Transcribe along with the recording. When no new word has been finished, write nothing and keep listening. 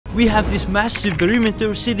We have this massive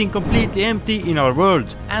perimeter sitting completely empty in our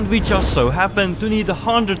world, and we just so happen to need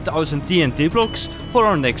 100,000 TNT blocks for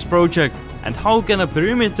our next project. And how can a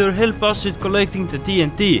perimeter help us with collecting the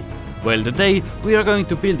TNT? Well, today we are going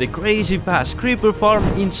to build a crazy fast creeper farm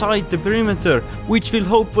inside the perimeter, which will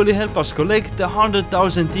hopefully help us collect the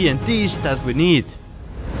 100,000 TNTs that we need.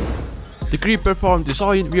 The creeper farm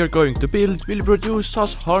design we are going to build will produce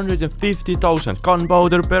us 150,000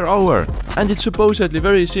 gunpowder per hour. And it's supposedly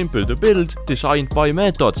very simple to build, designed by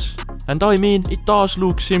methods. And I mean, it does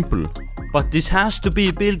look simple. But this has to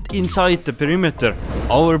be built inside the perimeter.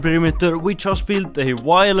 Our perimeter, which was built a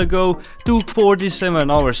while ago, took 47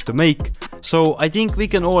 hours to make. So I think we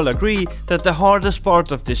can all agree that the hardest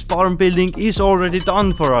part of this farm building is already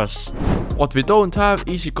done for us. What we don't have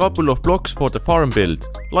is a couple of blocks for the farm build,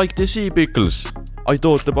 like the sea pickles. I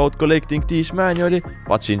thought about collecting these manually,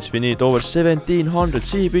 but since we need over 1700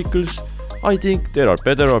 sea pickles, I think there are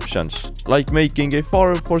better options, like making a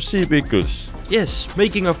farm for sea pickles. Yes,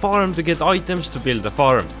 making a farm to get items to build a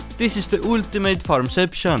farm. This is the ultimate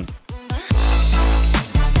farmception.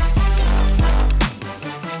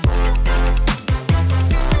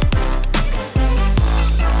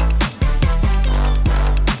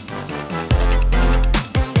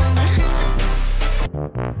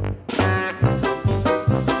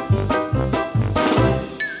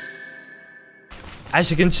 As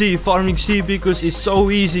you can see, farming sea pickles is so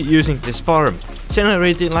easy using this farm,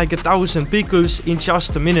 generating like 1,000 pickles in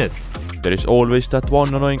just a minute. There is always that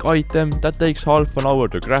one annoying item that takes half an hour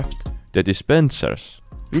to craft, the dispensers.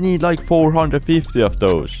 We need like 450 of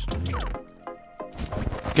those.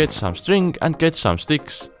 Get some string and get some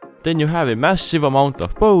sticks. Then you have a massive amount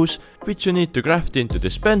of bows, which you need to craft into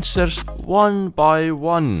dispensers one by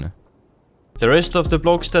one. The rest of the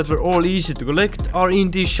blocks that were all easy to collect are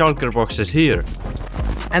in these shulker boxes here.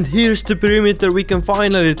 And here's the perimeter we can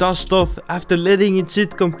finally dust off after letting it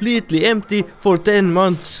sit completely empty for 10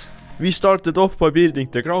 months. We started off by building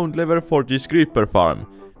the ground level for this creeper farm,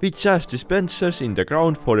 which has dispensers in the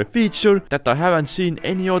ground for a feature that I haven't seen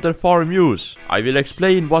any other farm use. I will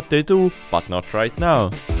explain what they do, but not right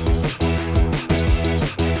now.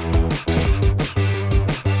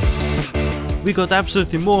 We got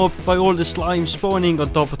absolutely mobbed by all the slime spawning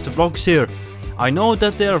on top of the blocks here. I know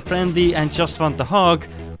that they are friendly and just want a hug,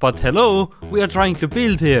 but hello, we are trying to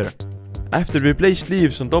build here. After we placed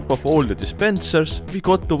leaves on top of all the dispensers, we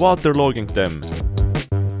got to waterlogging them.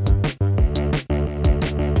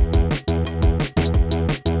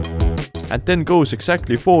 And then goes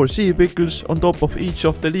exactly 4 sea pickles on top of each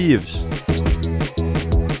of the leaves.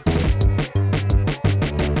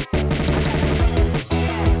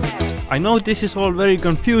 I know this is all very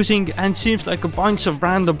confusing and seems like a bunch of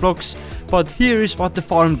random blocks, but here is what the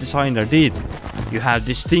farm designer did. You have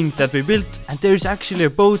this thing that we built, and there is actually a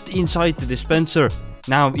boat inside the dispenser.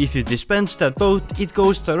 Now if you dispense that boat, it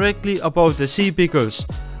goes directly above the sea pickles.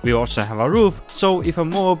 We also have a roof, so if a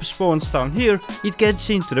mob spawns down here, it gets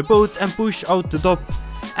into the boat and pushes out the top.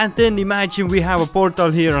 And then imagine we have a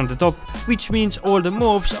portal here on the top, which means all the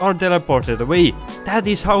mobs are teleported away. That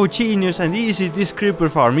is how genius and easy this creeper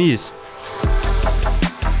farm is.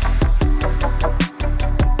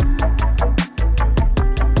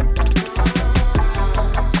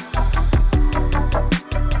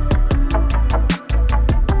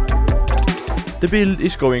 The build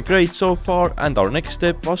is going great so far, and our next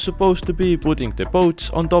step was supposed to be putting the boats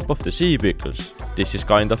on top of the sea pickles. This is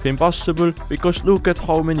kind of impossible, because look at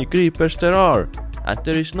how many creepers there are, and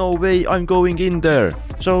there is no way I'm going in there.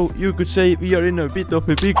 So you could say we are in a bit of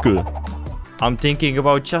a pickle. I'm thinking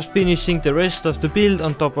about just finishing the rest of the build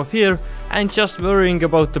on top of here and just worrying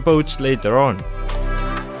about the boats later on.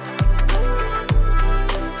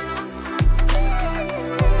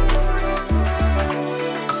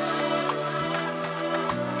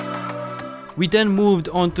 We then moved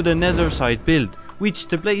on to the nether side build, which is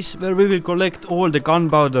the place where we will collect all the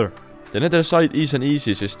gunpowder. The nether side is an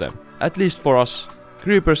easy system, at least for us.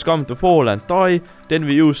 Creepers come to fall and die, then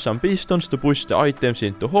we use some pistons to push the items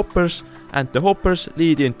into hoppers, and the hoppers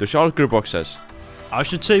lead into shulker boxes. I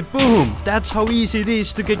should say boom! That's how easy it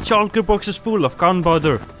is to get shulker boxes full of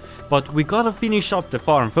gunpowder. But we gotta finish up the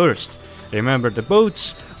farm first. Remember the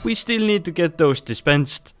boats? We still need to get those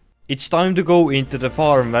dispensed. It's time to go into the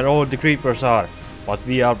farm where all the creepers are, but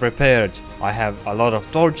we are prepared. I have a lot of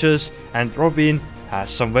torches and Robin has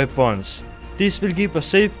some weapons. This will keep us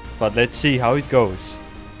safe, but let's see how it goes.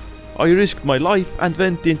 I risked my life and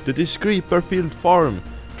went into this creeper-filled farm,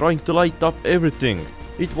 trying to light up everything.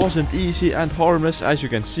 It wasn't easy and harmless as you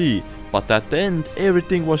can see, but at the end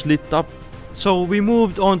everything was lit up. So we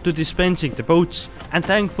moved on to dispensing the boats, and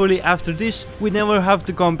thankfully after this we never have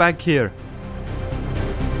to come back here.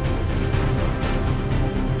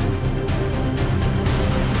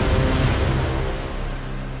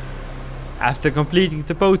 After completing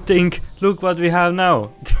the boat thing, look what we have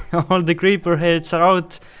now. All the creeper heads are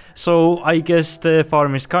out, so I guess the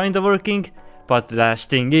farm is kinda working. But the last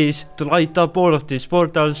thing is to light up all of these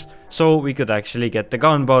portals, so we could actually get the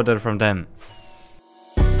gunpowder from them.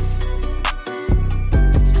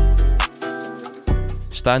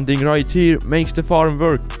 Standing right here makes the farm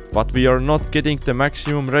work, but we are not getting the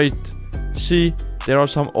maximum rate. See, there are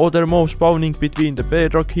some other mobs spawning between the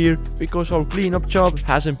bedrock here, because our cleanup job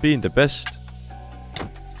hasn't been the best.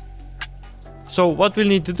 So what we'll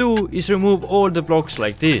need to do is remove all the blocks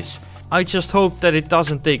like this. I just hope that it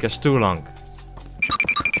doesn't take us too long.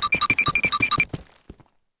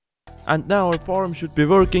 And now our farm should be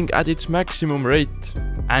working at its maximum rate.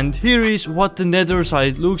 And here is what the nether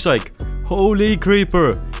side looks like. Holy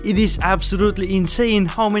creeper! It is absolutely insane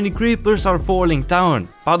how many creepers are falling down.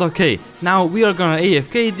 But okay, now we are gonna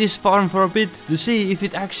AFK this farm for a bit to see if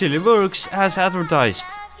it actually works as advertised.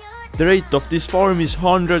 The rate of this farm is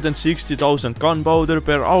 160,000 gunpowder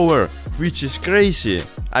per hour, which is crazy.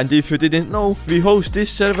 And if you didn't know, we host this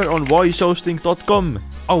server on wisehosting.com.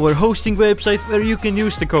 Our hosting website where you can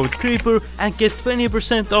use the code CREEPER and get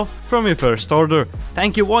 20% off from your first order.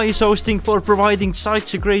 Thank you Wise Hosting for providing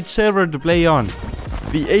such a great server to play on.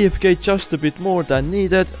 We AFK just a bit more than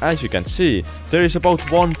needed, as you can see. There is about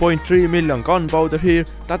 1.3 million gunpowder here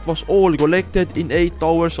that was all collected in 8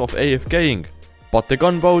 hours of AFKing. But the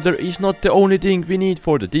gunpowder is not the only thing we need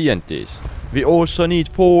for the TNTs. We also need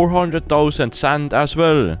 400,000 sand as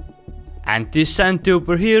well. And this sand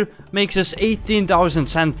duper here makes us 18,000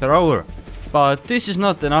 sand per hour. But this is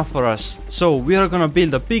not enough for us, so we are gonna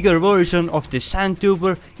build a bigger version of this sand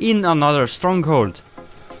duper in another stronghold.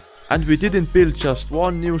 And we didn't build just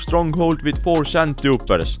one new stronghold with 4 sand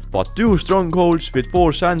dupers, but 2 strongholds with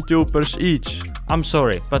 4 sand dupers each. I'm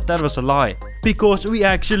sorry, but that was a lie. Because we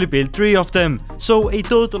actually built 3 of them, so a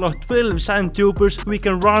total of 12 sand dupers we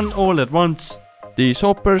can run all at once. These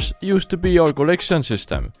hoppers used to be our collection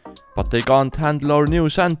system, but they can't handle our new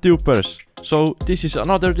sand dupers, so this is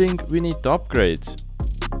another thing we need to upgrade.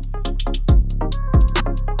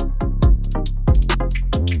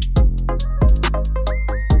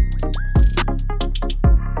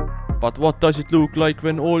 But what does it look like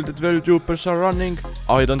when all the 12 dupers are running?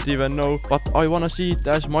 I don't even know, but I wanna see it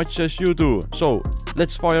as much as you do. So,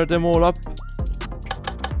 let's fire them all up.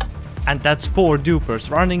 And that's 4 dupers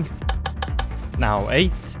running. Now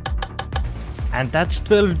 8. And that's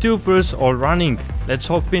 12 dupers all running. Let's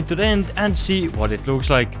hop into the end and see what it looks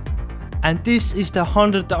like. And this is the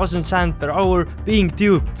 100,000 sand per hour being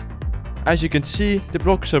duped. As you can see, the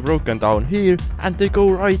blocks are broken down here and they go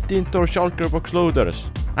right into our shulker box loaders.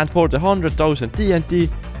 And for the 100,000 TNT,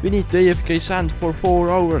 we need the AFK sand for 4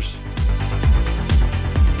 hours.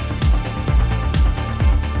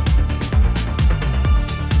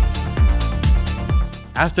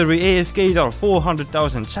 After we AFK'd our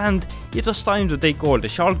 400,000 sand, it was time to take all the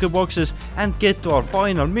shulker boxes and get to our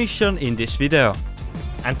final mission in this video.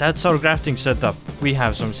 And that's our crafting setup. We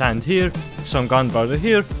have some sand here, some gunpowder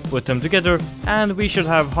here, put them together, and we should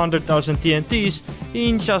have 100,000 TNTs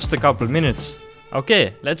in just a couple minutes.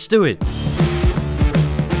 Okay, let's do it.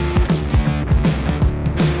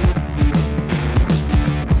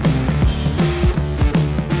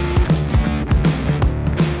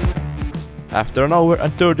 After an hour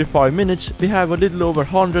and 35 minutes, we have a little over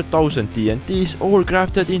 100,000 TNTs all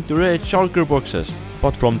crafted into red shulker boxes.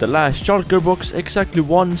 But from the last shulker box, exactly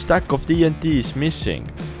 1 stack of TNT is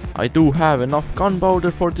missing. I do have enough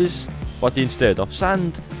gunpowder for this, but instead of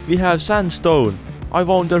sand, we have sandstone. I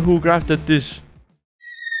wonder who crafted this.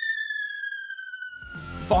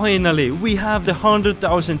 Finally, we have the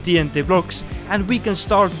 100,000 TNT blocks and we can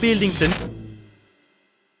start building them.